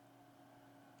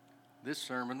This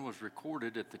sermon was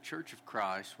recorded at the Church of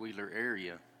Christ, Wheeler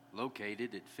area,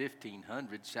 located at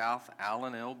 1500 South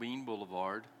Allen L. Bean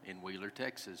Boulevard in Wheeler,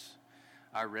 Texas.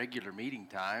 Our regular meeting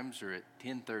times are at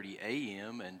 10:30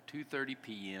 a.m. and 2:30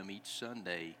 p.m. each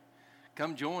Sunday.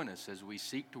 Come join us as we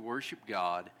seek to worship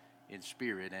God in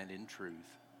spirit and in truth.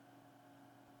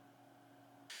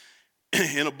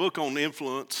 In a book on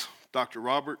influence, Dr.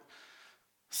 Robert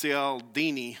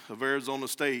Cialdini of Arizona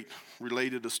State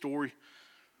related a story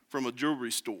from a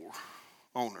jewelry store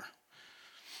owner.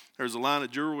 There's a line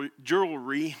of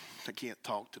jewelry, I can't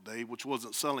talk today, which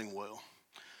wasn't selling well.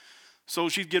 So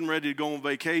she's getting ready to go on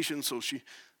vacation, so she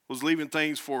was leaving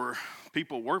things for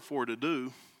people who work for her to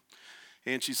do.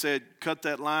 And she said, cut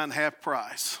that line half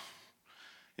price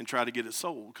and try to get it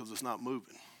sold because it's not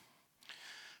moving.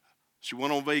 She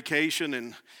went on vacation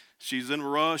and she's in a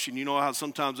rush, and you know how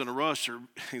sometimes in a rush her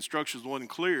instructions wasn't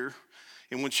clear.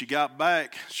 And when she got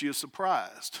back, she was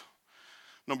surprised.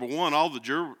 Number one, all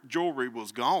the jewelry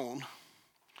was gone,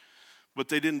 but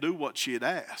they didn't do what she had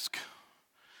asked.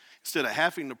 Instead of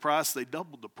halving the price, they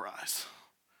doubled the price.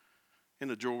 And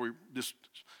the jewelry just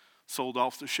sold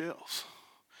off the shelves.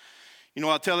 You know,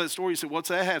 I tell that story, you say, what's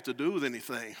that have to do with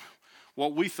anything?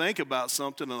 What we think about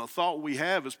something and the thought we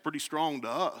have is pretty strong to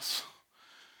us.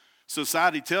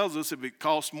 Society tells us if it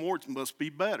costs more, it must be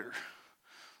better.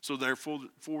 So therefore,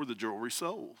 the jewelry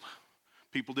sold.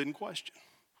 People didn't question.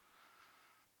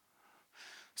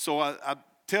 So I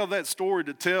tell that story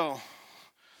to tell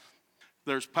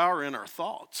there's power in our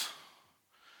thoughts.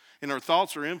 And our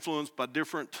thoughts are influenced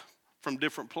from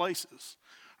different places.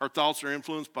 Our thoughts are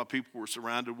influenced by people we're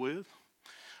surrounded with,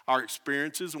 our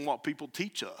experiences, and what people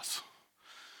teach us.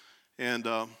 And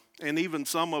even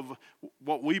some of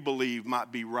what we believe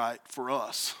might be right for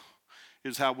us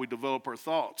is how we develop our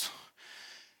thoughts.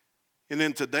 And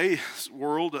in today's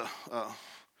world,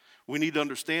 we need to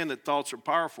understand that thoughts are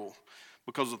powerful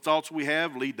because the thoughts we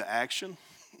have lead to action.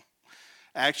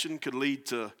 Action could lead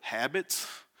to habits.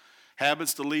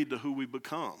 Habits to lead to who we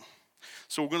become.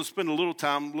 So we're going to spend a little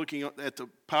time looking at the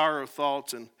power of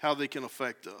thoughts and how they can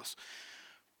affect us.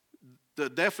 The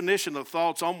definition of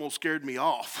thoughts almost scared me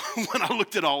off when I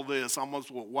looked at all this. I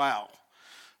almost went, wow.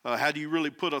 How do you really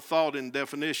put a thought in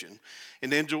definition?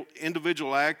 An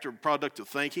individual act or product of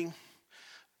thinking,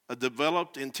 a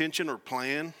developed intention or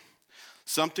plan,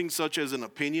 something such as an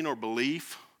opinion or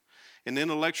belief, an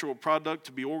intellectual product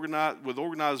to be organized with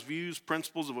organized views,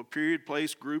 principles of a period,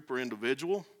 place, group, or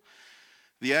individual,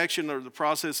 the action or the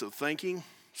process of thinking,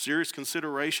 serious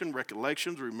consideration,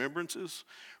 recollections, remembrances,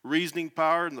 reasoning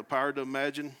power, and the power to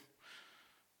imagine.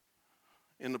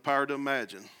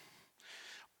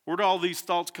 Where do all these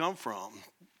thoughts come from?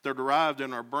 They're derived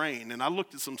in our brain. And I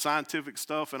looked at some scientific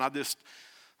stuff, and I'm not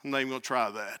even going to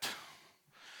try that.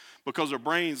 Because our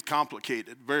brain's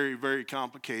complicated, very, very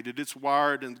complicated. It's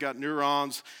wired and got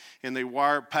neurons, and they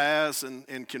wire paths, and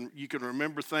you can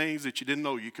remember things that you didn't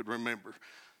know you could remember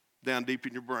down deep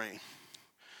in your brain.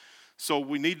 So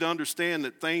we need to understand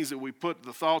that things that we put,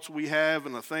 the thoughts we have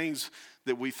and the things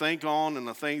that we think on and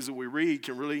the things that we read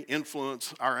can really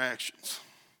influence our actions.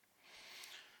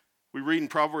 We read in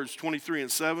Proverbs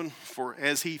 23:7, for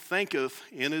as he thinketh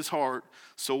in his heart,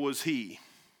 so is he.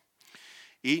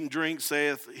 Eat and drink,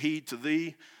 saith he to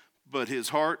thee, but his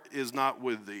heart is not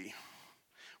with thee.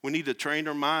 We need to train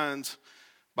our minds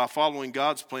by following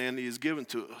God's plan he has given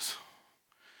to us.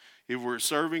 If we're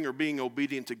serving or being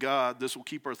obedient to God, this will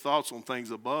keep our thoughts on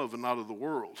things above and not of the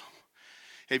world.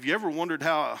 Have you ever wondered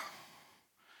how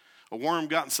a worm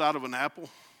got inside of an apple?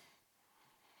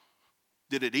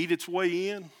 Did it eat its way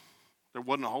in? There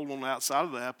wasn't a hole on the outside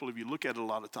of the apple if you look at it a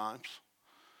lot of times.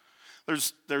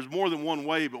 There's more than one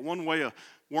way, but one way a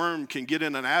worm can get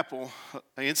in an apple,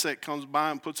 an insect comes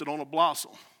by and puts it on a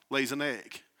blossom, lays an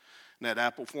egg, and that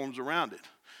apple forms around it.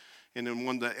 And then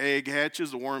when the egg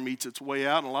hatches, the worm eats its way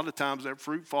out, and a lot of times that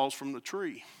fruit falls from the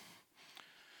tree.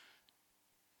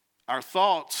 Our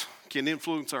thoughts can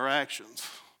influence our actions.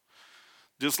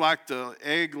 Just like the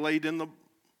egg laid in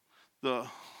the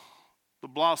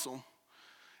blossom,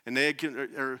 an egg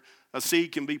or a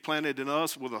seed can be planted in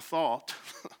us with a thought,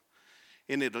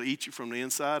 and it'll eat you from the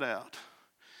inside out.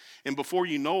 And before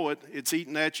you know it, it's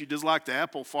eating at you just like the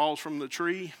apple falls from the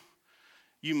tree.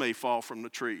 You may fall from the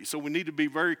tree. So we need to be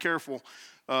very careful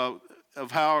of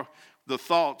how the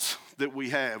thoughts that we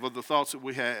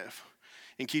have,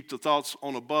 and keep the thoughts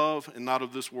on above and not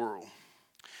of this world.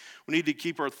 We need to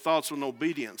keep our thoughts in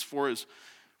obedience, for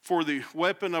the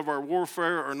weapon of our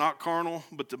warfare are not carnal,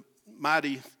 but the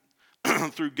mighty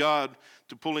through God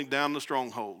to pulling down the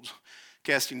strongholds,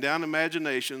 casting down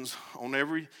imaginations on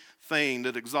every thing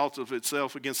that exalteth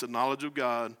itself against the knowledge of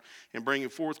God, and bringing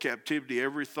forth captivity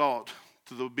every thought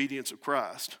to the obedience of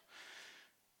Christ.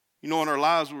 You know, in our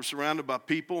lives, we're surrounded by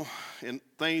people and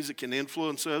things that can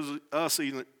influence us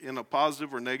either in a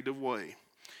positive or negative way.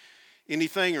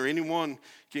 Anything or anyone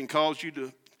can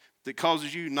that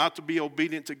causes you not to be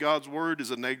obedient to God's word is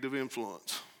a negative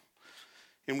influence.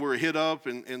 And we're hit up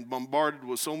and bombarded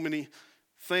with so many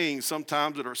things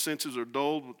sometimes that our senses are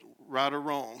dulled right or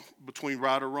wrong, between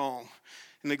right or wrong.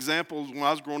 An example is when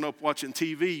I was growing up watching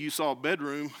TV, you saw a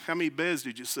bedroom. How many beds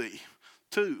did you see?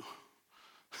 2.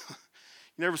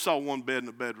 You never saw one bed in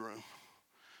a bedroom.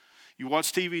 You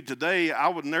watch TV today, I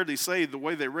would nearly say the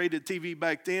way they rated TV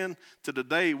back then to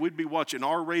today, we'd be watching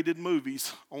R-rated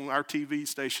movies on our TV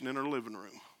station in our living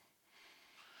room.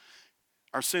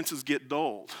 Our senses get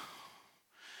dulled.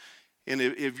 And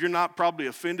if you're not probably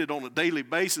offended on a daily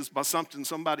basis by something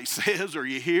somebody says or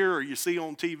you hear or you see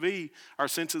on TV, our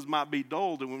senses might be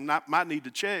dulled, and we might need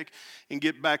to check and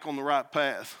get back on the right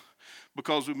path,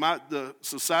 because the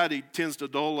society tends to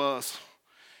dull us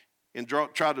and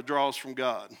try to draw us from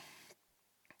God.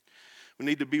 We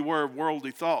need to beware of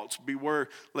worldly thoughts. Beware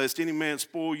lest any man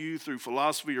spoil you through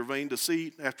philosophy or vain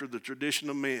deceit, after the tradition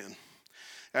of men,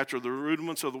 after the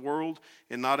rudiments of the world,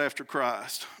 and not after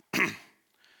Christ.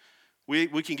 We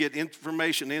can get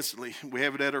information instantly. We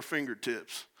have it at our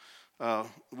fingertips.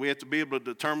 We have to be able to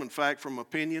determine fact from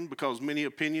opinion, because many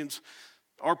opinions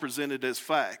are presented as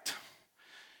fact.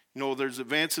 You know, there's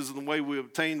advances in the way we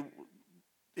obtain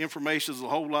information is a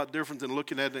whole lot different than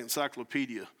looking at an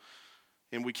encyclopedia,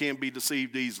 and we can't be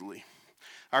deceived easily.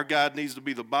 Our guide needs to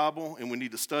be the Bible, and we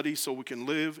need to study so we can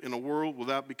live in a world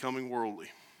without becoming worldly.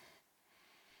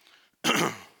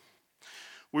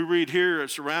 We read here our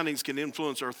surroundings can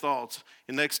influence our thoughts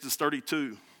in Exodus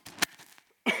 32.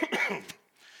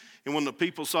 And when the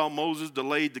people saw Moses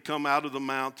delayed to come out of the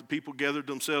mount, the people gathered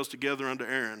themselves together unto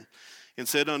Aaron and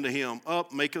said unto him,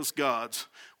 Up, make us gods,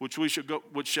 which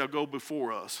shall go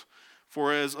before us.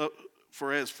 For as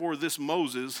for this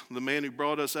Moses, the man who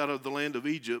brought us out of the land of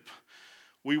Egypt,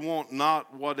 we want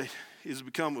not what is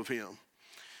become of him.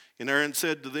 And Aaron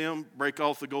said to them, Break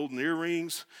off the golden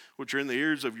earrings, which are in the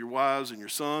ears of your wives and your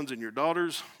sons and your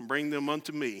daughters, and bring them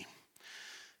unto me.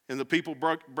 And the people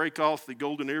brake off the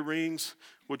golden earrings,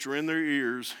 which were in their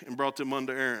ears, and brought them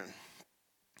unto Aaron.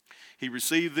 He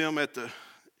received them at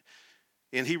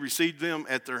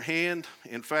their hand,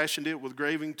 and fashioned it with a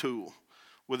graving tool.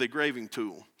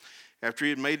 After he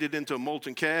had made it into a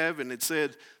molten calf, and had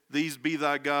said, These be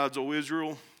thy gods, O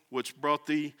Israel, which brought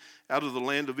thee out of the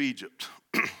land of Egypt.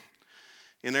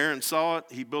 And Aaron saw it,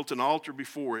 he built an altar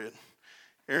before it.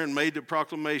 Aaron made the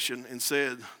proclamation and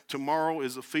said, Tomorrow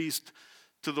is a feast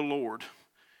to the Lord.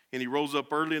 And he rose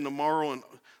up early in the morrow and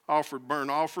offered burnt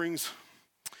offerings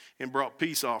and brought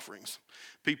peace offerings.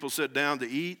 People sat down to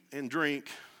eat and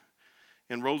drink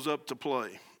and rose up to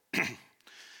play. And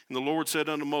the Lord said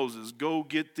unto Moses, Go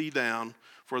get thee down,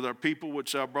 for thy people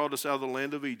which thou broughtest out of the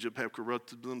land of Egypt have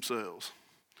corrupted themselves.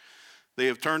 They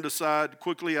have turned aside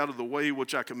quickly out of the way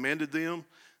which I commanded them.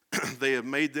 They have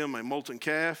made them a molten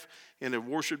calf, and have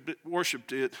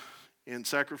worshipped it, and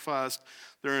sacrificed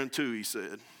thereunto, he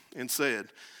said. And said,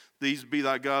 These be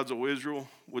thy gods, O Israel,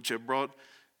 which have brought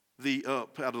thee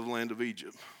up out of the land of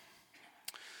Egypt.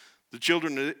 The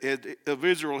children of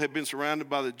Israel had been surrounded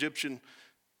by the Egyptian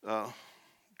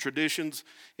traditions,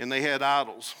 and they had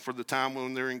idols for the time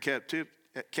when they're in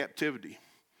captivity.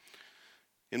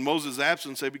 In Moses'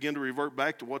 absence, they began to revert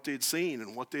back to what they had seen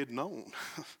and what they had known,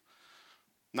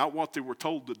 not what they were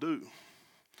told to do.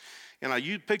 And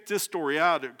you picked this story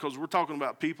out because we're talking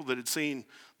about people that had seen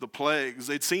the plagues.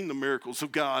 They'd seen the miracles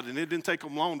of God, and it didn't take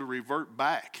them long to revert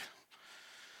back.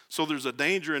 So there's a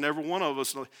danger in every one of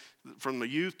us, from the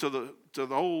youth to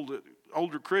the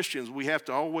older Christians. We have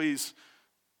to always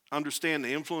understand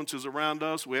the influences around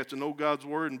us. We have to know God's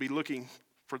word and be looking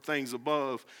for things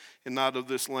above and not of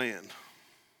this land.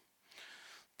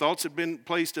 Thoughts had been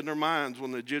placed in their minds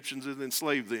when the Egyptians had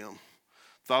enslaved them.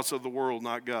 Thoughts of the world,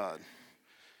 not God.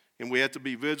 And we have to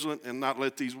be vigilant and not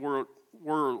let these words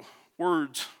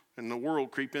and the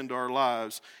world creep into our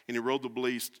lives and erode the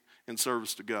beliefs in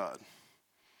service to God.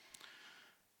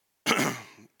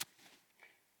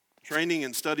 Training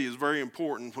and study is very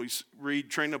important. We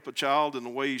read, Train up a child in the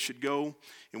way he should go,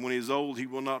 and when he is old, he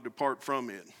will not depart from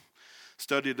it.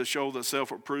 Study to show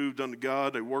thyself approved unto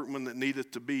God, a workman that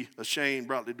needeth to be ashamed,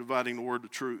 rightly dividing the word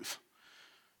of truth.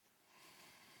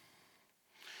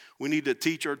 We need to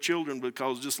teach our children,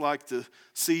 because just like the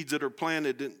seeds that are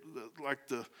planted, like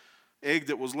the egg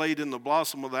that was laid in the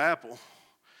blossom of the apple,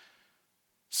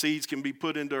 seeds can be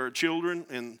put into our children,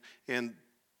 and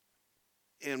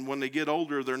And when they get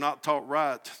older, they're not taught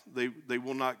right, they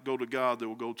will not go to God, they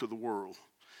will go to the world.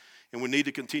 And we need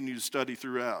to continue to study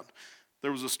throughout.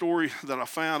 There was a story that I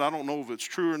found, I don't know if it's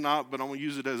true or not, but I'm going to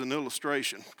use it as an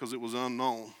illustration because it was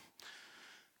unknown.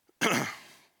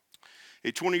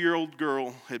 A 20-year-old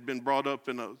girl had been brought up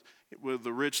with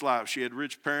a rich life. She had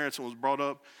rich parents and was brought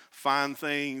up fine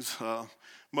things.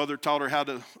 Mother taught her how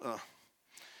to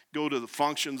go to the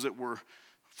functions that were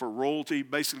for royalty,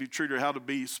 basically treat her how to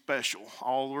be special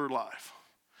all her life.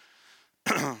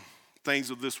 Things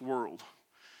of this world.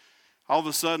 All of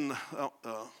a sudden,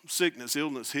 sickness,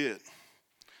 illness hit.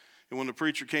 And when the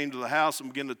preacher came to the house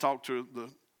and began to talk to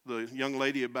the young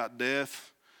lady about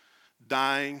death,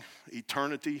 dying,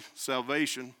 eternity,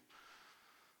 salvation,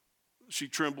 she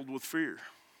trembled with fear.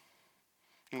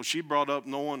 Well, she brought up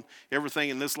knowing everything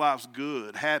in this life's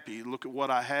good, happy, look at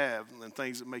what I have, and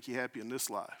things that make you happy in this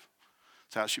life.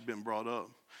 That's how she'd been brought up.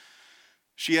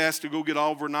 She asked to go get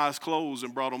all of her nice clothes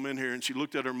and brought them in here, and she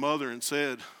looked at her mother and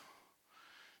said,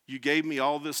 "You gave me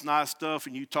all this nice stuff,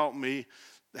 and you taught me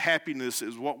happiness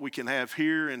is what we can have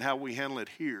here and how we handle it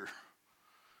here.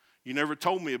 You never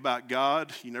told me about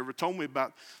God. You never told me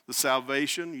about the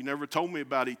salvation. You never told me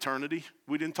about eternity.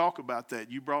 We didn't talk about that.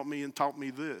 You brought me and taught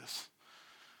me this."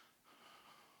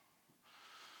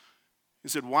 He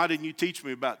said, "Why didn't you teach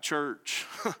me about church?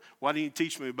 Why didn't you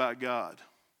teach me about God?"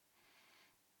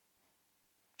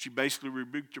 She basically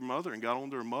rebuked her mother and got on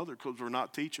to her mother because we're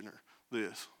not teaching her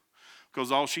this.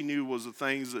 Because all she knew was the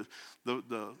things that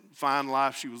the fine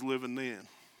life she was living then.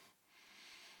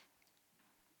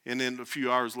 And then a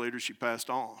few hours later, she passed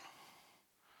on.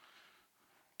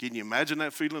 Can you imagine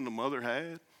that feeling the mother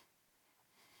had?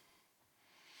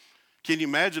 Can you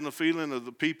imagine the feeling of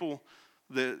the people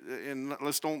that, and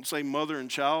let's don't say mother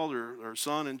and child or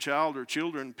son and child or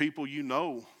children, people you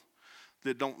know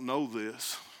that don't know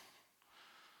this,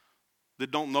 that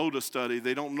don't know to study,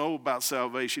 they don't know about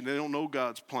salvation, they don't know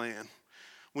God's plan.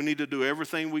 We need to do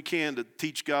everything we can to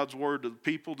teach God's word to the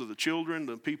people, to the children,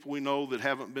 the people we know that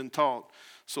haven't been taught,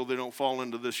 so they don't fall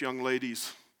into this young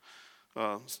lady's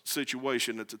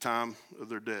situation at the time of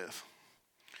their death.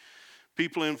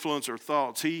 People influence our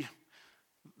thoughts. He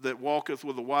that walketh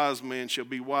with a wise man shall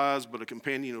be wise, but a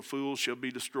companion of fools shall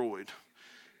be destroyed.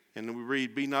 And then we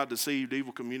read, "Be not deceived,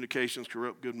 evil communications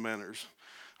corrupt good manners."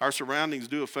 Our surroundings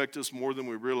do affect us more than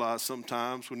we realize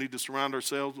sometimes. We need to surround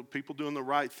ourselves with people doing the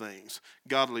right things,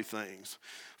 godly things.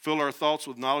 Fill our thoughts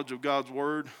with knowledge of God's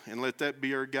word and let that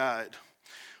be our guide.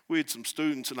 We had some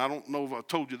students, and I don't know if I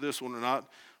told you this one or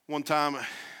not. One time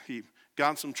he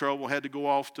got in some trouble, had to go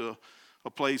off to a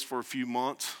place for a few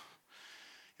months.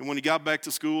 And when he got back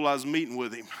to school, I was meeting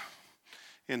with him.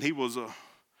 And he was a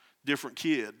different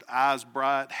kid, eyes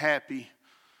bright, happy.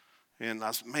 And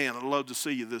I said, "Man, I'd love to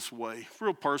see you this way."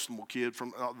 Real personable kid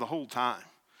from the whole time.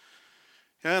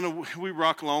 And we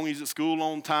rock along. He's at school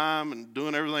on time and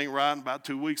doing everything right. And about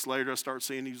 2 weeks later, I start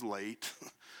seeing he's late,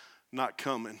 not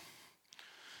coming.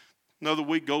 Another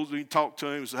week goes, we talk to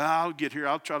him. He says, "I'll get here.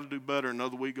 I'll try to do better."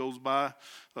 Another week goes by.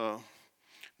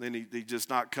 Then he's just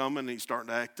not coming. And he's starting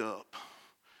to act up.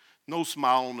 No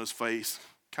smile on his face.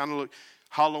 Kind of look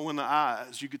hollow in the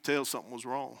eyes. You could tell something was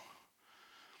wrong.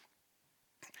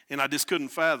 And I just couldn't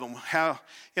fathom how.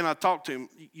 And I talked to him.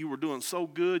 "You were doing so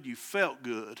good. You felt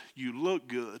good. You looked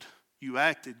good. You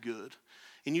acted good.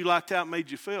 And you liked how it made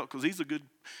you feel," because he's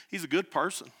a good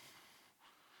person.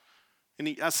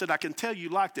 And I said, "I can tell you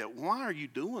like that. Why are you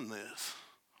doing this?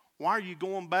 Why are you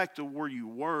going back to where you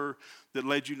were that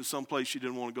led you to some place you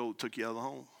didn't want to go that took you out of the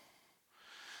home?"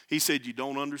 He said, "You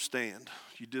don't understand.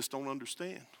 You just don't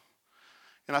understand."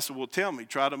 And I said, "Well, tell me.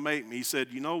 Try to make me." He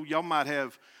said, "Y'all might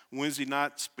have Wednesday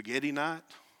night spaghetti night,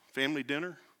 family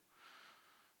dinner.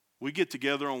 We get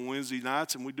together on Wednesday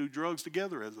nights and we do drugs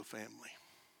together as a family."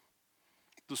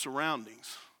 The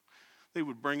surroundings, they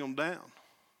would bring them down.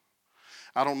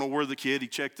 I don't know where the kid, he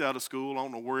checked out of school. I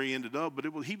don't know where he ended up, but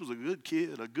he was a good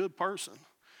kid, a good person.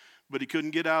 But he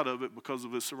couldn't get out of it because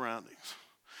of his surroundings.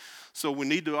 So we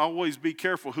need to always be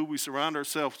careful who we surround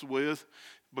ourselves with,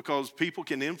 because people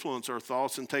can influence our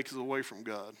thoughts and take us away from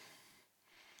God.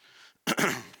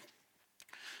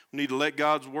 We need to let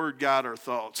God's word guide our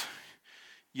thoughts.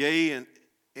 "Yea,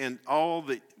 and all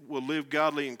that will live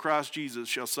godly in Christ Jesus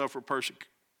shall suffer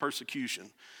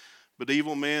persecution. But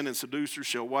evil men and seducers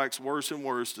shall wax worse and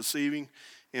worse, deceiving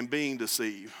and being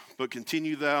deceived. But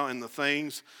continue thou in the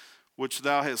things which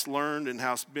thou hast learned and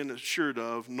hast been assured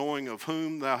of, knowing of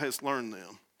whom thou hast learned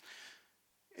them.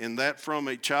 And that from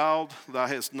a child thou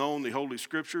hast known the Holy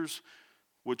Scriptures,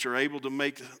 which are able to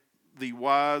make thee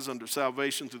wise unto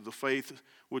salvation through the faith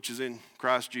which is in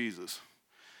Christ Jesus.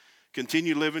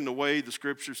 Continue living the way the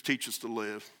Scriptures teach us to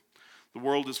live. The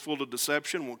world is full of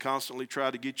deception and will constantly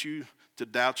try to get you to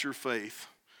doubt your faith.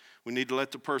 We need to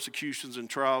let the persecutions and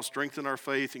trials strengthen our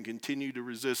faith and continue to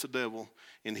resist the devil,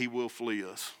 and he will flee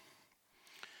us.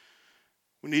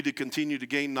 We need to continue to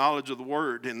gain knowledge of the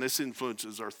Word, and this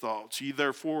influences our thoughts. Ye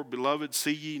therefore, beloved,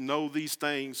 see ye know these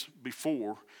things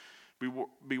before.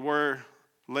 Beware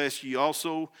lest ye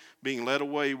also, being led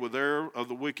away with error of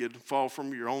the wicked, fall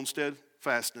from your own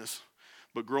steadfastness,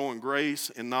 but grow in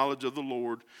grace and knowledge of the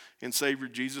Lord and Savior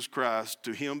Jesus Christ.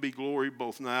 To him be glory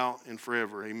both now and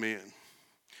forever. Amen.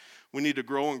 We need to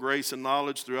grow in grace and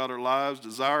knowledge throughout our lives.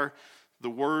 Desire the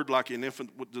Word like an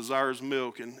infant desires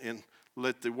milk, and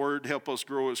let the Word help us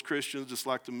grow as Christians just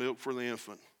like the milk for the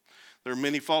infant. There are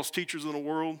many false teachers in the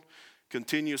world.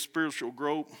 Continuous spiritual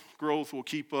growth will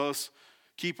keep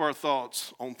our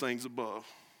thoughts on things above.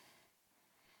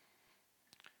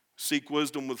 Seek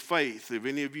wisdom with faith. If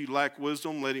any of you lack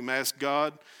wisdom, let him ask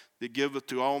God that giveth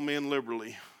to all men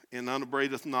liberally and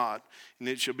unabradeth not, and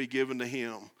it shall be given to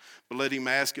him. But let him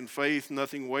ask in faith,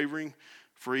 nothing wavering.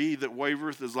 For he that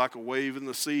wavereth is like a wave in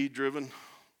the sea, driven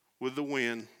with the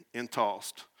wind and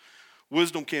tossed.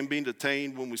 Wisdom can be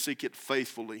attained when we seek it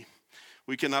faithfully.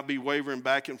 We cannot be wavering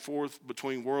back and forth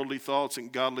between worldly thoughts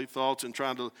and godly thoughts and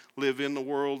trying to live in the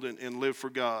world and live for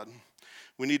God.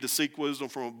 We need to seek wisdom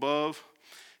from above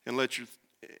and let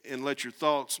your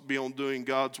thoughts be on doing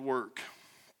God's work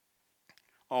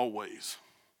always.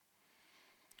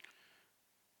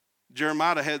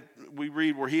 Jeremiah we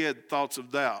read where he had thoughts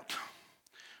of doubt.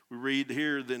 We read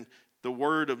here, then the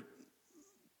word of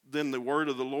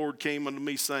the Lord came unto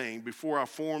me, saying, Before I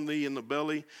formed thee in the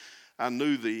belly, I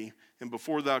knew thee, and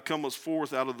before thou comest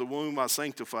forth out of the womb, I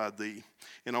sanctified thee,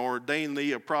 and I ordained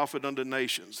thee a prophet unto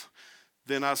nations.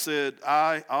 Then I said,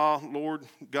 Lord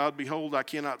God, behold, I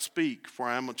cannot speak, for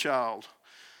I am a child.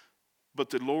 But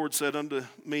the Lord said unto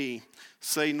me,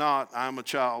 Say not, I am a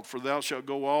child, for thou shalt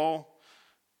go all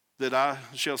that I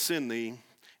shall send thee,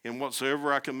 and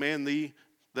whatsoever I command thee,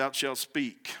 thou shalt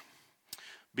speak.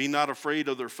 Be not afraid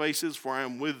of their faces, for I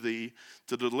am with thee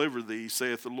to deliver thee,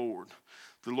 saith the Lord.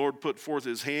 The Lord put forth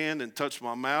his hand and touched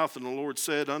my mouth, and the Lord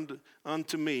said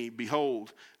unto me,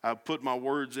 Behold, I have put my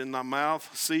words in thy mouth.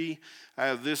 See, I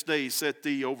have this day set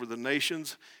thee over the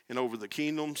nations and over the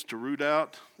kingdoms, to root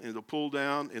out and to pull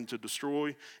down and to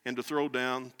destroy and to throw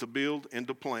down, to build and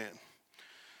to plant.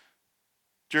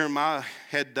 Jeremiah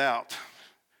had doubt,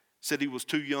 said he was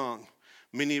too young.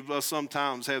 Many of us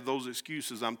sometimes have those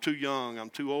excuses. I'm too young, I'm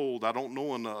too old, I don't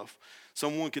know enough.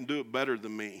 Someone can do it better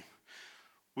than me.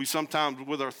 We sometimes,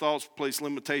 with our thoughts, place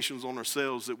limitations on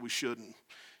ourselves that we shouldn't.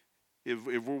 If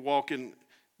we're walking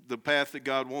the path that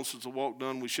God wants us to walk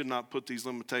down, we should not put these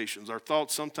limitations. Our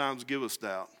thoughts sometimes give us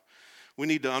doubt. We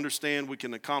need to understand we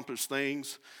can accomplish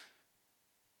things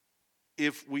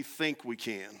if we think we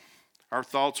can. Our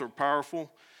thoughts are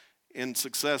powerful and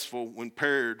successful when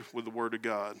paired with the Word of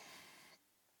God.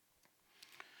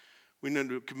 We need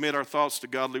to commit our thoughts to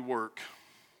godly work.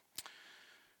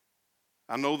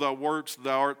 I know thy works,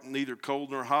 thou art neither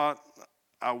cold nor hot.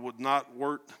 I would not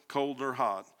work cold nor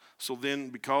hot. So then,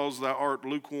 because thou art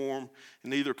lukewarm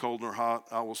and neither cold nor hot,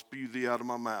 I will spew thee out of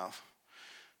my mouth.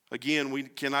 Again, we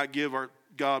cannot give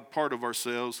God part of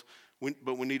ourselves,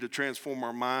 but we need to transform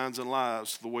our minds and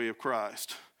lives to the way of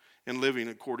Christ and living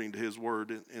according to his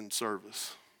word in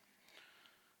service.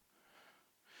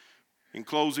 In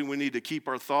closing, we need to keep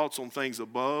our thoughts on things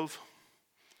above.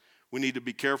 We need to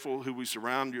be careful who we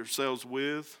surround ourselves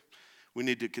with. We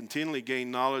need to continually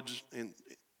gain knowledge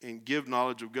and give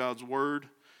knowledge of God's word.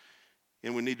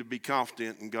 And we need to be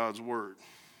confident in God's word.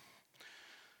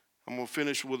 I'm going to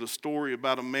finish with a story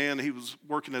about a man. He was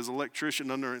working as an electrician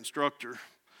under an instructor.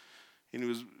 And he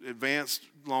was advanced,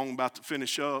 long about to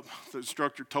finish up. The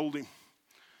instructor told him,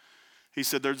 he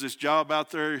said, there's this job out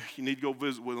there. You need to go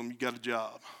visit with them. You got a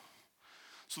job.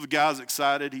 So the guy's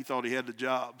excited. He thought he had the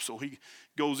job. So he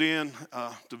goes in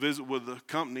to visit with the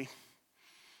company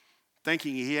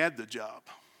thinking he had the job.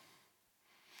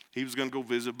 He was going to go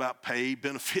visit about pay,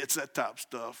 benefits, that type of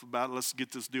stuff, about let's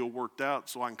get this deal worked out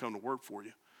so I can come to work for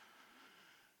you.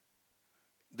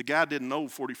 The guy didn't know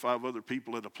 45 other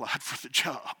people had applied for the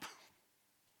job.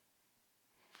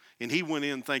 And he went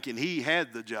in thinking he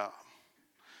had the job.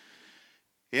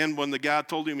 And when the guy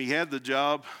told him he had the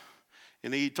job,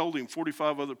 and he told him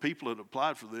 45 other people had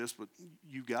applied for this, but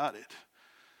you got it.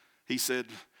 He said,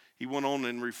 he went on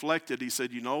and reflected. He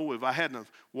said, you know, if I hadn't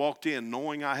have walked in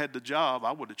knowing I had the job,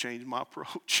 I would have changed my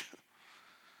approach.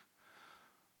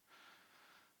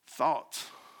 Thoughts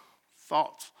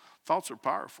are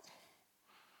powerful.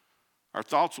 Our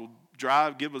thoughts will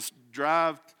give us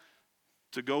drive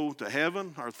to go to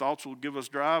heaven. Our thoughts will give us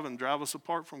drive and drive us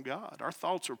apart from God. Our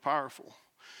thoughts are powerful.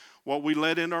 What we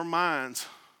let in our minds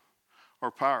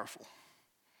are powerful.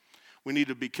 We need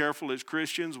to be careful as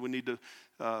Christians. We need to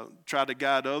try to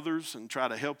guide others and try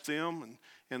to help them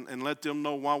and let them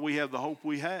know why we have the hope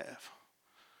we have.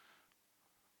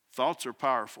 Thoughts are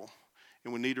powerful,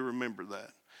 and we need to remember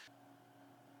that.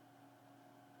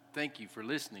 Thank you for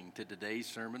listening to today's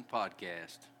sermon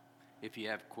podcast. If you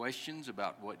have questions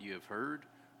about what you have heard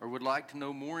or would like to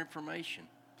know more information,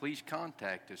 please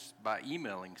contact us by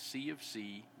emailing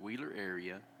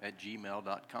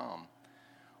cfcwheelerarea@gmail.com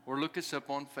or look us up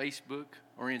on Facebook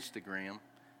or Instagram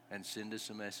and send us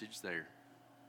a message there.